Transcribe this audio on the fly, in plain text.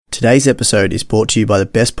Today's episode is brought to you by the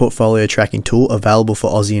best portfolio tracking tool available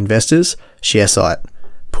for Aussie investors, Sharesight.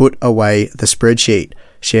 Put away the spreadsheet.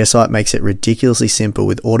 Sharesight makes it ridiculously simple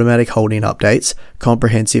with automatic holding updates,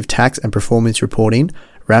 comprehensive tax and performance reporting,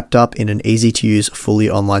 wrapped up in an easy-to-use, fully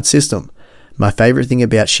online system. My favorite thing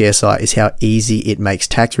about Sharesight is how easy it makes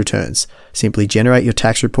tax returns. Simply generate your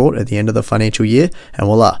tax report at the end of the financial year and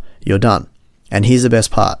voila, you're done. And here's the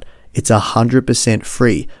best part. It's 100%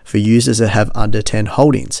 free for users that have under 10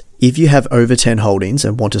 holdings. If you have over 10 holdings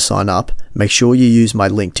and want to sign up, make sure you use my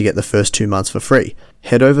link to get the first 2 months for free.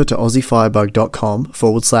 Head over to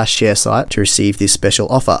aussiefirebug.com/Sharesight to receive this special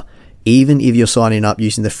offer. Even if you're signing up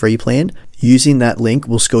using the free plan, using that link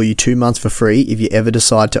will score you 2 months for free if you ever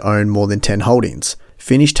decide to own more than 10 holdings.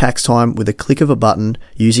 Finish tax time with a click of a button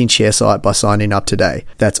using Sharesight by signing up today.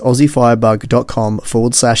 That's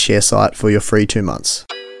aussiefirebug.com/Sharesight for your free 2 months.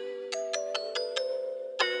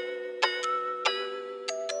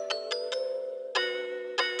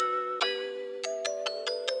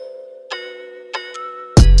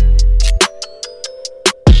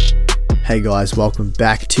 Hey guys, welcome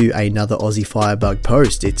back to another Aussie Firebug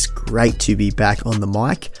post. It's great to be back on the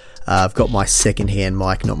mic. I've got my second-hand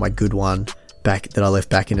mic, not my good one, that I left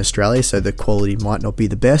back in Australia, so the quality might not be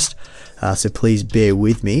the best, so please bear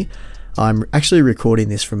with me. I'm actually recording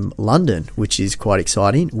this from London, which is quite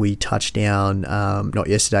exciting. We touched down, not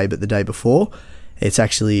yesterday, but the day before. It's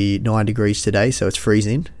actually 9 degrees today, so it's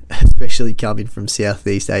freezing, especially coming from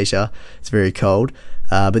Southeast Asia. It's very cold.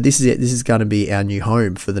 But this is it. This is going to be our new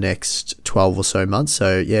home for the next 12 or so months.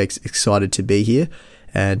 So yeah, excited to be here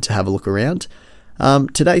and to have a look around.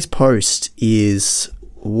 Today's post is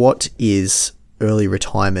what is early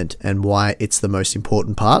retirement and why it's the most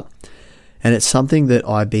important part. And it's something that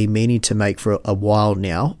I've been meaning to make for a while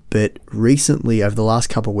now. But recently, over the last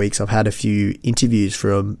couple of weeks, I've had a few interviews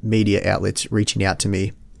from media outlets reaching out to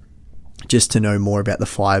me just to know more about the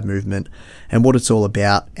FIRE movement and what it's all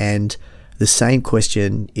about. And the same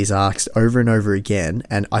question is asked over and over again,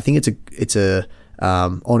 and I think it's a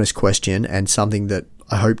honest question and something that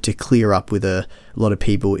I hope to clear up with a lot of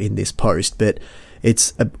people in this post. But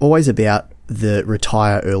it's always about the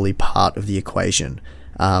retire early part of the equation.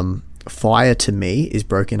 FIRE to me is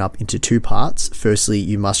broken up into two parts. Firstly,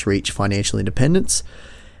 you must reach financial independence,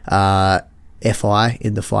 FI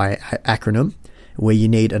in the FIRE acronym, where you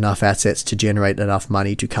need enough assets to generate enough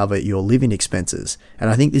money to cover your living expenses. And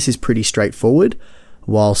I think this is pretty straightforward,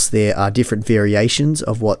 whilst there are different variations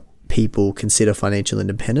of what people consider financial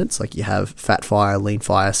independence, like you have fat FIRE, lean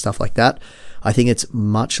FIRE, stuff like that. I think it's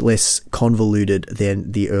much less convoluted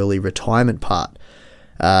than the early retirement part.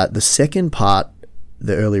 The second part,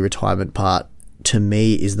 the early retirement part, to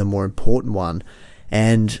me is the more important one.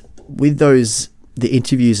 And with the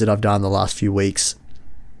interviews that I've done the last few weeks,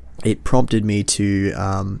 it prompted me to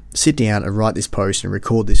sit down and write this post and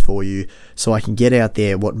record this for you so I can get out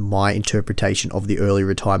there what my interpretation of the early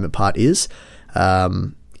retirement part is.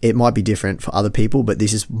 It might be different for other people, but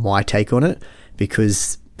this is my take on it,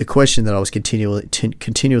 because the question that I was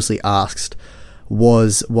continuously asked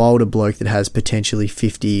was, why would a bloke that has potentially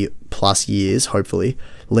 50 plus years, hopefully,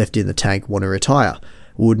 left in the tank want to retire?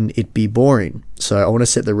 Wouldn't it be boring? So I want to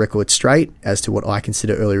set the record straight as to what I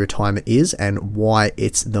consider early retirement is and why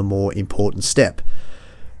it's the more important step.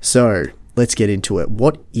 So let's get into it.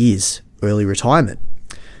 What is early retirement?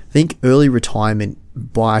 I think early retirement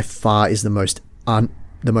by far is the most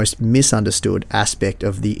misunderstood aspect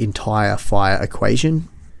of the entire FIRE equation.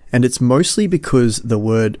 And it's mostly because the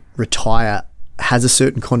word retire has a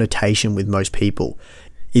certain connotation with most people.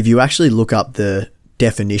 If you actually look up the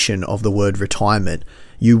definition of the word retirement,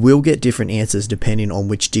 you will get different answers depending on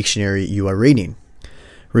which dictionary you are reading.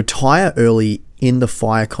 Retire early in the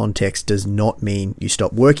FIRE context does not mean you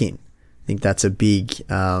stop working. I think that's a big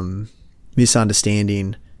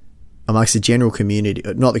misunderstanding amongst the general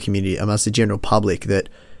community, amongst the general public, that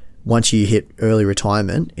once you hit early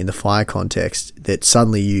retirement in the FIRE context, that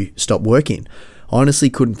suddenly you stop working. I honestly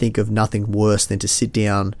couldn't think of nothing worse than to sit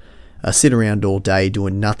around all day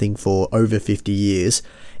doing nothing for over 50 years,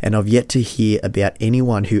 and I've yet to hear about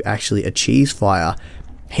anyone who actually achieves FIRE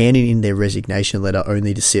handing in their resignation letter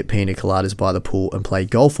only to sip pina coladas by the pool and play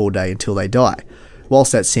golf all day until they die.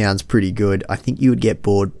 Whilst that sounds pretty good, I think you would get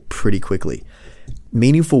bored pretty quickly.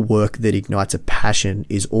 Meaningful work that ignites a passion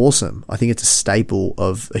is awesome. I think it's a staple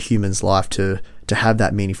of a human's life to have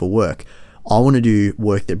that meaningful work. I want to do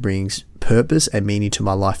work that brings purpose and meaning to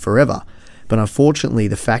my life forever. But unfortunately,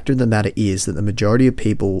 the fact of the matter is that the majority of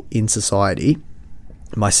people in society,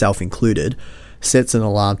 myself included, sets an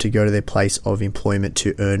alarm to go to their place of employment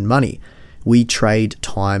to earn money. We trade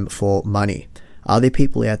time for money. Are there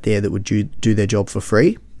people out there that would do their job for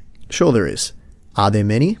free? Sure there is. Are there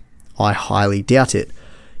many? I highly doubt it.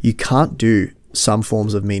 You can't do some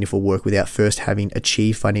forms of meaningful work without first having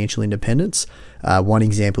achieved financial independence. One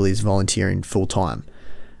example is volunteering full-time.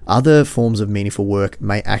 Other forms of meaningful work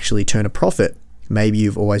may actually turn a profit. Maybe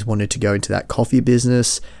you've always wanted to go into that coffee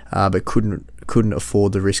business, but couldn't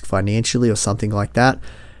afford the risk financially or something like that.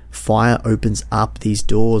 FIRE opens up these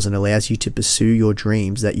doors and allows you to pursue your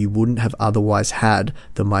dreams that you wouldn't have otherwise had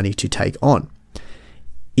the money to take on.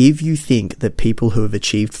 If you think that people who have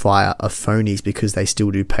achieved FIRE are phonies because they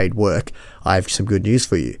still do paid work, I have some good news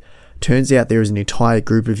for you. Turns out there is an entire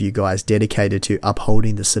group of you guys dedicated to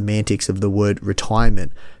upholding the semantics of the word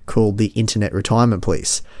retirement called the Internet Retirement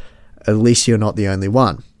Police. At least you're not the only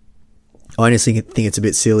one. I honestly think it's a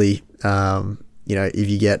bit silly, if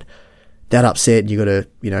you get that upset, you got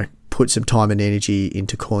to, put some time and energy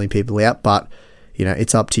into calling people out, but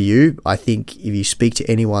it's up to you. I think if you speak to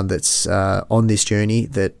anyone that's on this journey,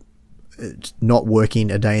 that not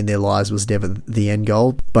working a day in their lives was never the end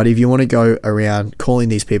goal. But if you want to go around calling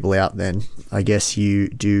these people out, then I guess you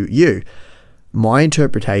do you. My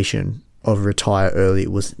interpretation of retire early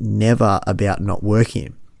was never about not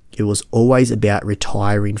working. It was always about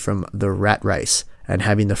retiring from the rat race and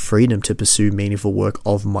having the freedom to pursue meaningful work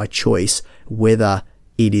of my choice, whether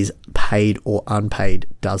it is paid or unpaid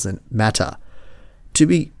doesn't matter. To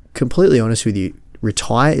be completely honest with you,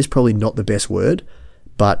 retire is probably not the best word,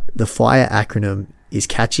 but the FIRE acronym is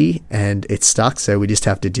catchy and it's stuck, so we just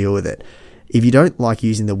have to deal with it. If you don't like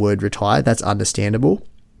using the word retire, that's understandable.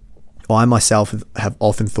 I myself have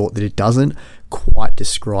often thought that it doesn't quite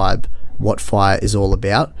describe what FIRE is all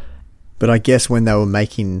about, but I guess when they were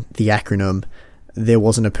making the acronym, there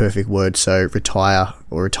wasn't a perfect word, so retire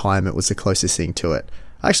or retirement was the closest thing to it.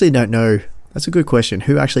 I actually don't know. That's a good question.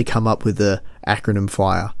 Who actually come up with the acronym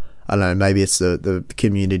FIRE? I don't know. Maybe it's the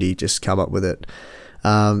community just come up with it.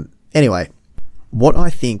 Anyway, what I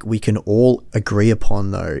think we can all agree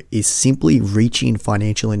upon, though, is simply reaching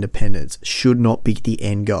financial independence should not be the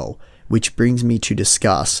end goal, which brings me to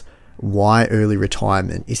discuss why early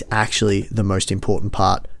retirement is actually the most important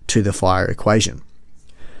part to the FIRE equation.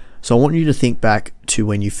 So I want you to think back to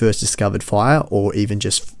when you first discovered FIRE, or even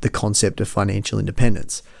just the concept of financial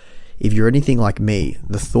independence. If you're anything like me,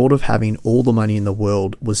 the thought of having all the money in the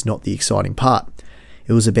world was not the exciting part.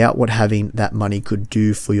 It was about what having that money could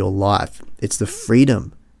do for your life. It's the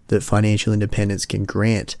freedom that financial independence can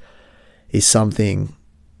grant is something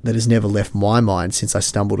that has never left my mind since I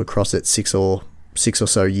stumbled across it six or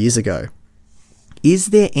so years ago. Is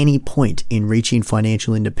there any point in reaching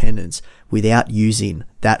financial independence without using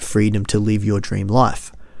that freedom to live your dream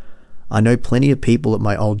life? I know plenty of people at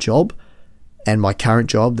my old job and my current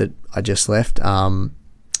job that I just left who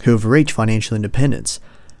have reached financial independence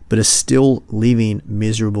but are still living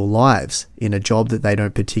miserable lives in a job that they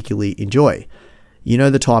don't particularly enjoy. You know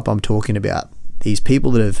the type I'm talking about. These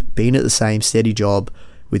people that have been at the same steady job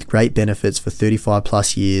with great benefits for 35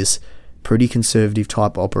 plus years, pretty conservative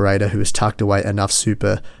type operator who has tucked away enough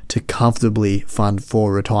super to comfortably fund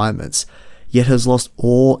 4 retirements, yet has lost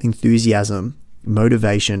all enthusiasm,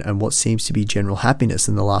 motivation, and what seems to be general happiness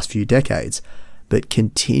in the last few decades, but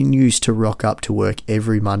continues to rock up to work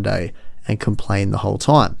every Monday and complain the whole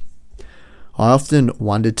time. I often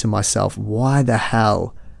wondered to myself, why the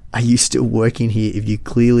hell are you still working here if you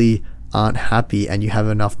clearly aren't happy and you have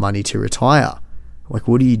enough money to retire? Like,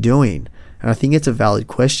 what are you doing? And I think it's a valid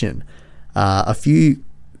question. A few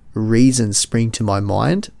reasons spring to my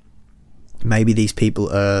mind. Maybe these people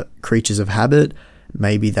are creatures of habit.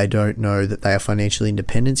 Maybe they don't know that they are financially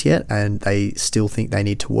independent yet and they still think they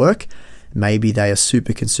need to work. Maybe they are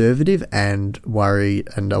super conservative and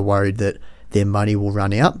are worried that their money will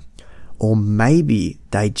run out. Or maybe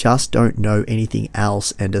they just don't know anything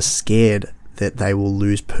else and are scared that they will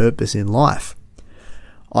lose purpose in life.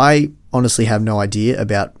 I honestly have no idea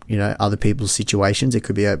about, other people's situations. It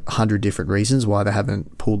could be 100 different reasons why they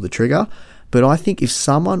haven't pulled the trigger. But I think if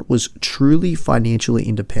someone was truly financially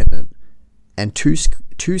independent and too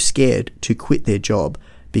scared to quit their job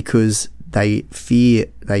because they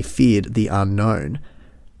feared the unknown,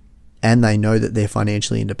 and they know that they're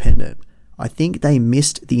financially independent, I think they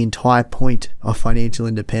missed the entire point of financial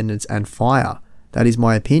independence and FIRE. That is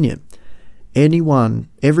my opinion. Everyone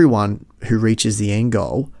who reaches the end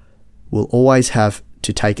goal will always have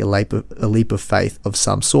to take a leap of faith of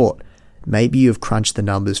some sort. Maybe you've crunched the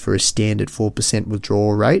numbers for a standard 4%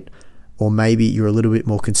 withdrawal rate, or maybe you're a little bit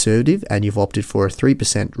more conservative and you've opted for a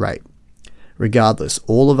 3% rate. Regardless,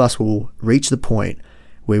 all of us will reach the point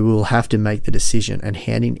where we will have to make the decision and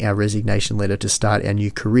hand in our resignation letter to start our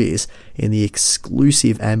new careers in the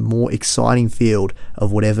exclusive and more exciting field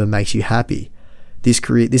of whatever makes you happy.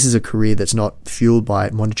 This is a career that's not fueled by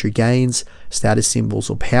monetary gains, status symbols,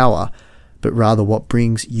 or power, but rather what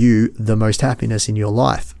brings you the most happiness in your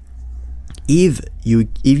life. If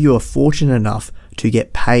you are fortunate enough to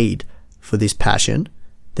get paid for this passion,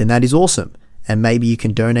 then that is awesome. And maybe you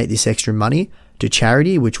can donate this extra money to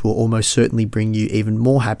charity, which will almost certainly bring you even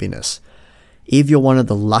more happiness. If you're one of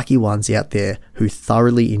the lucky ones out there who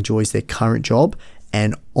thoroughly enjoys their current job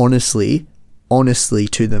and honestly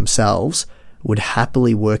to themselves would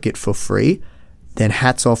happily work it for free, then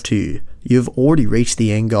hats off to you. You've already reached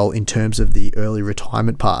the end goal in terms of the early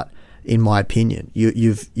retirement part, in my opinion.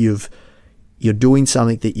 You're doing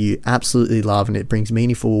something that you absolutely love, and it brings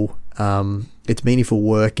meaningful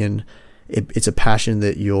work, and it's a passion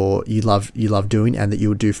that you love doing and that you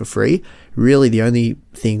would do for free. Really, the only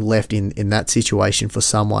thing left in that situation for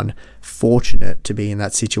someone fortunate to be in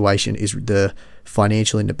that situation is the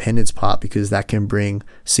financial independence part, because that can bring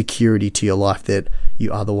security to your life that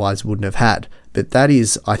you otherwise wouldn't have had. But that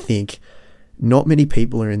is, I think, not many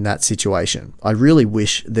people are in that situation. I really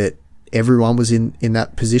wish that everyone was in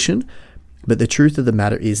that position, but the truth of the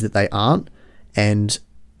matter is that they aren't, and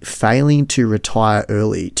failing to retire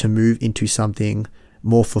early to move into something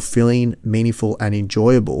more fulfilling, meaningful, and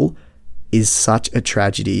enjoyable is such a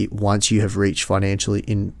tragedy once you have reached financial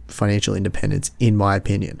independence, in my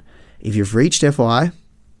opinion. If you've reached FI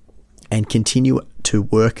and continue to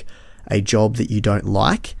work a job that you don't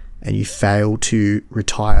like and you fail to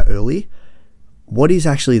retire early, what is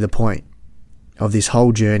actually the point of this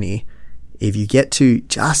whole journey if you get to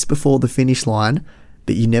just before the finish line,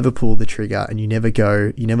 but you never pull the trigger and you never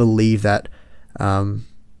leave that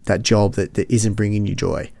job that isn't bringing you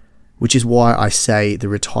joy? Which is why I say the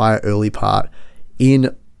retire early part,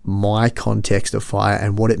 in my context of FIRE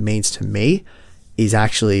and what it means to me, is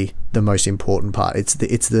actually the most important part. It's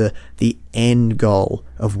the end goal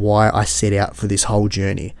of why I set out for this whole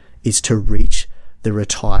journey, is to reach the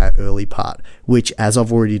retire early part, which, as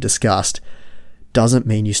I've already discussed, doesn't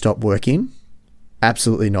mean you stop working.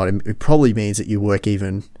 Absolutely not. It probably means that you work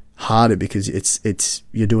even harder, because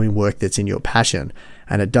you're doing work that's in your passion,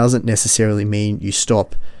 and it doesn't necessarily mean you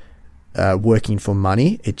stop working for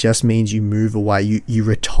money. It just means you move away. You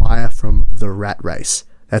retire from the rat race.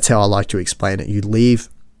 That's how I like to explain it. You leave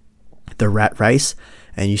the rat race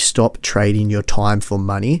and you stop trading your time for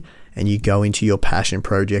money, and you go into your passion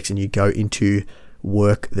projects and you go into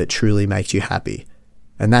work that truly makes you happy.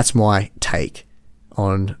 And that's my take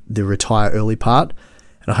on the retire early part.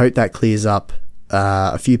 And I hope that clears up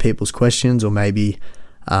a few people's questions, or maybe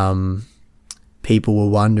people were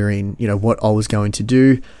wondering, what I was going to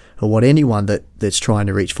do, or what anyone that's trying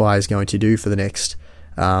to reach FIRE is going to do for the next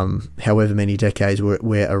however many decades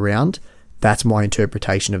we're around. That's my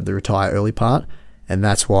interpretation of the retire early part, and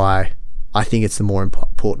that's why I think it's the more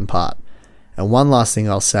important part. And one last thing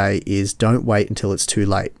I'll say is, don't wait until it's too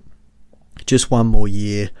late. Just one more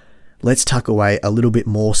year. Let's tuck away a little bit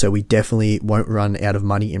more so we definitely won't run out of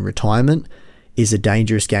money in retirement is a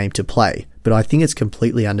dangerous game to play. But I think it's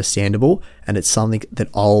completely understandable, and it's something that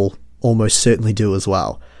I'll almost certainly do as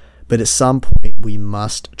well. But at some point, we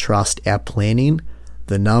must trust our planning,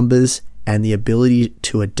 the numbers, and the ability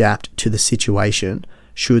to adapt to the situation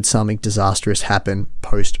should something disastrous happen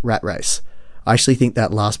post-rat race. I actually think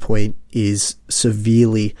that last point is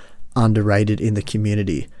severely underrated in the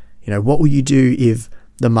community. What will you do if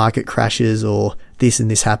the market crashes or this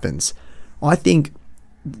and this happens? I think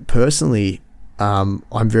personally,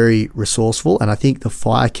 I'm very resourceful, and I think the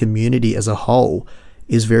FIRE community as a whole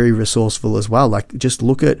is very resourceful as well. Like, just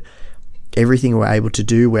look at everything we're able to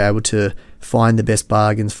do. We're able to find the best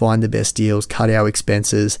bargains, find the best deals, cut our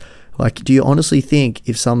expenses. Like, do you honestly think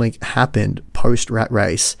if something happened post-rat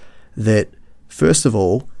race that, first of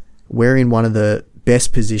all, we're in one of the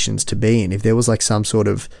best positions to be in? If there was like some sort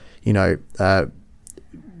of,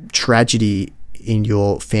 tragedy in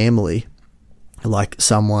your family, like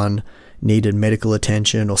someone needed medical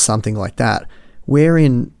attention or something like that,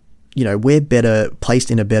 we're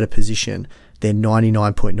placed in a better position than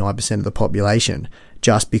 99.9% of the population,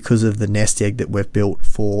 just because of the nest egg that we've built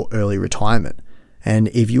for early retirement. And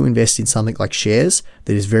if you invest in something like shares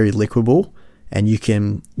that is very liquidable, and you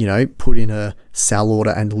can, put in a sell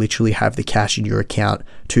order and literally have the cash in your account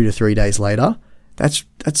 2 to 3 days later,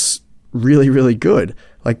 that's really, really good.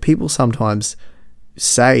 Like, people sometimes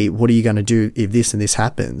say, what are you going to do if this and this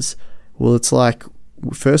happens? Well, it's like,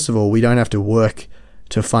 first of all, we don't have to work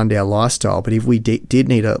to fund our lifestyle, but if we did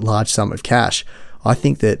need a large sum of cash, I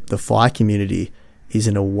think that the FIRE community is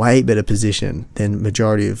in a way better position than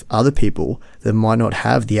majority of other people that might not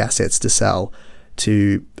have the assets to sell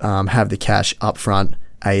to have the cash upfront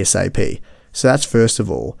ASAP. So that's first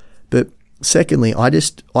of all. But secondly,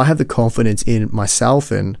 I have the confidence in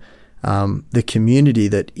myself and the community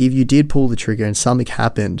that if you did pull the trigger and something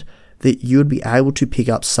happened, that you would be able to pick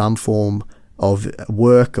up some form of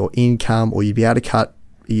work or income, or you'd be able to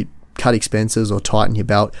cut expenses or tighten your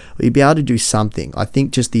belt, or you'd be able to do something. I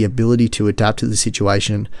think just the ability to adapt to the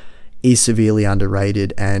situation is severely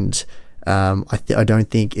underrated, and I don't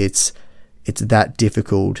think it's that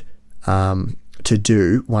difficult to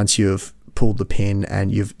do once you've pulled the pin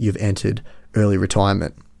and you've entered early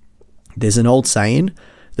retirement. There's an old saying,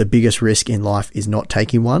 the biggest risk in life is not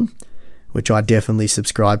taking one, which I definitely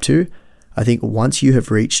subscribe to. I think once you have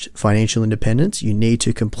reached financial independence, you need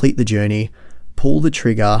to complete the journey, pull the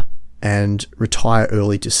trigger, and retire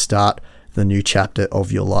early to start the new chapter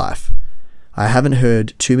of your life. I haven't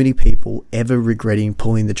heard too many people ever regretting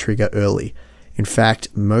pulling the trigger early. In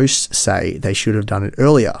fact, most say they should have done it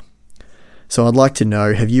earlier. So I'd like to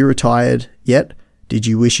know, have you retired yet? Did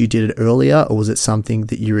you wish you did it earlier, or was it something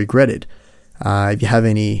that you regretted? If you have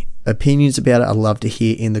any opinions about it, I'd love to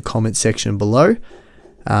hear in the comment section below.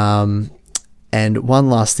 And one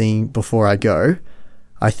last thing before I go,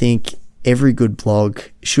 I think every good blog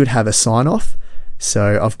should have a sign-off.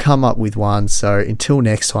 So I've come up with one. So until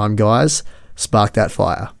next time, guys, spark that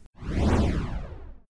fire.